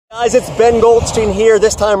Guys, it's Ben Goldstein here,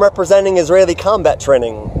 this time representing Israeli Combat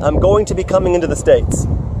Training. I'm going to be coming into the States.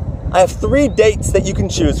 I have 3 dates that you can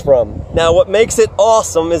choose from. Now, what makes it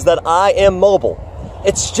awesome is that I am mobile.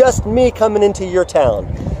 It's just me coming into your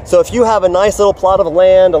town. So if you have a nice little plot of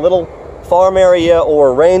land, a little farm area, or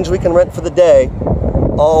a range we can rent for the day,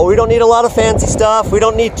 oh, we don't need a lot of fancy stuff. We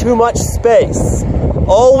don't need too much space.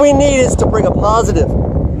 All we need is to bring a positive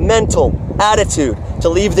mental attitude, to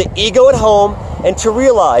leave the ego at home, and to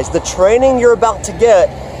realize the training you're about to get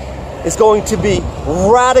is going to be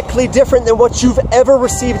radically different than what you've ever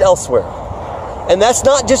received elsewhere. And that's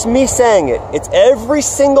not just me saying it. It's every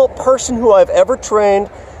single person who I've ever trained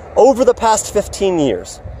over the past 15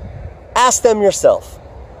 years. Ask them yourself.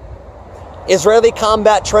 Israeli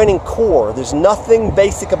Combat Training Core, there's nothing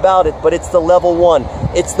basic about it, but it's the level 1.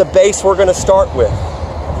 It's the base we're going to start with.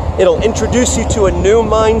 It'll introduce you to a new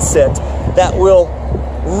mindset that will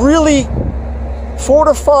really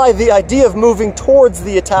fortify the idea of moving towards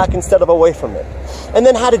the attack instead of away from it. And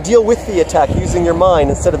then how to deal with the attack using your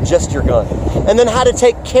mind instead of just your gun. And then how to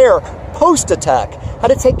take care post-attack, how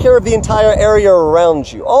to take care of the entire area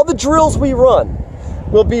around you. All the drills we run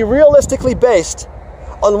will be realistically based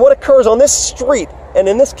on what occurs on this street and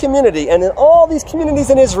in this community and in all these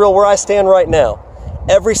communities in Israel where I stand right now,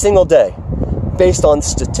 every single day, based on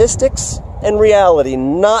statistics and reality,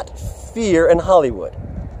 not fear and Hollywood.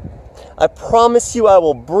 I promise you I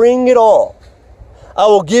will bring it all. I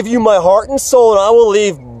will give you my heart and soul, and I will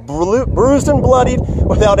leave bruised and bloodied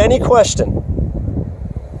without any question.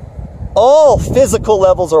 All physical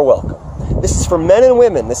levels are welcome. This is for men and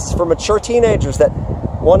women. This is for mature teenagers that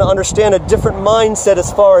want to understand a different mindset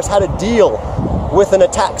as far as how to deal with an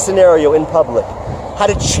attack scenario in public. How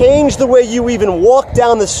to change the way you even walk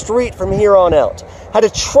down the street from here on out. How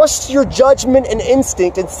to trust your judgment and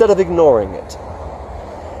instinct instead of ignoring it.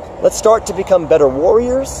 Let's start to become better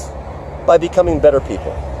warriors by becoming better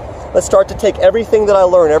people. Let's start to take everything that I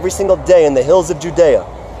learn every single day in the hills of Judea,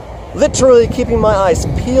 literally keeping my eyes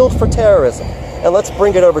peeled for terrorism, and let's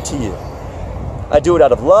bring it over to you. I do it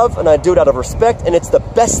out of love, and I do it out of respect, and it's the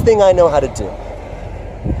best thing I know how to do.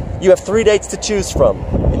 You have 3 dates to choose from.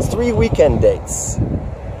 It's 3 weekend dates.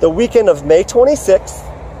 The weekend of May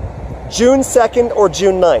 26th, June 2nd, or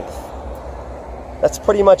June 9th. That's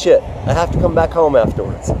pretty much it. I have to come back home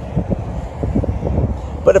afterwards.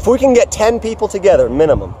 But if we can get 10 people together,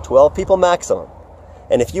 minimum, 12 people maximum,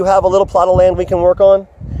 and if you have a little plot of land we can work on,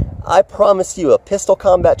 I promise you a pistol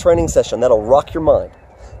combat training session that'll rock your mind.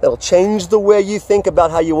 That'll change the way you think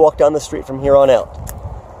about how you walk down the street from here on out.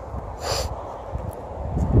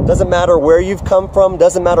 Doesn't matter where you've come from,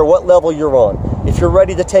 doesn't matter what level you're on. If you're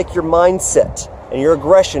ready to take your mindset and your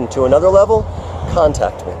aggression to another level,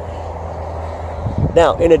 contact me.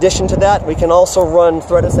 Now, in addition to that, we can also run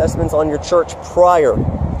threat assessments on your church prior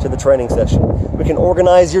to the training session. We can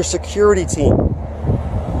organize your security team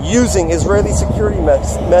using Israeli security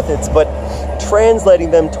methods, but translating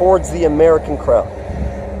them towards the American crowd.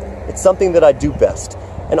 It's something that I do best.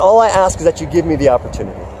 And all I ask is that you give me the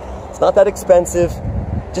opportunity. It's not that expensive.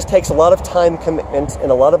 It just takes a lot of time commitment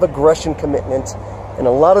and a lot of aggression commitment and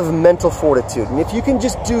a lot of mental fortitude. And if you can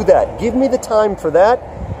just do that, give me the time for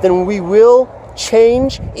that, then we will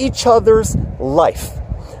change each other's life.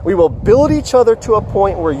 We will build each other to a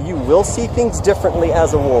point where you will see things differently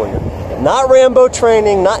as a warrior. Not Rambo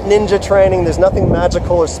training, not ninja training. There's nothing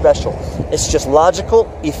magical or special. It's just logical,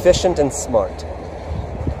 efficient, and smart.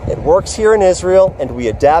 It works here in Israel, and we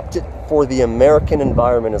adapt it for the American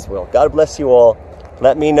environment as well. God bless you all.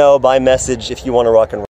 Let me know by message if you want to rock and roll.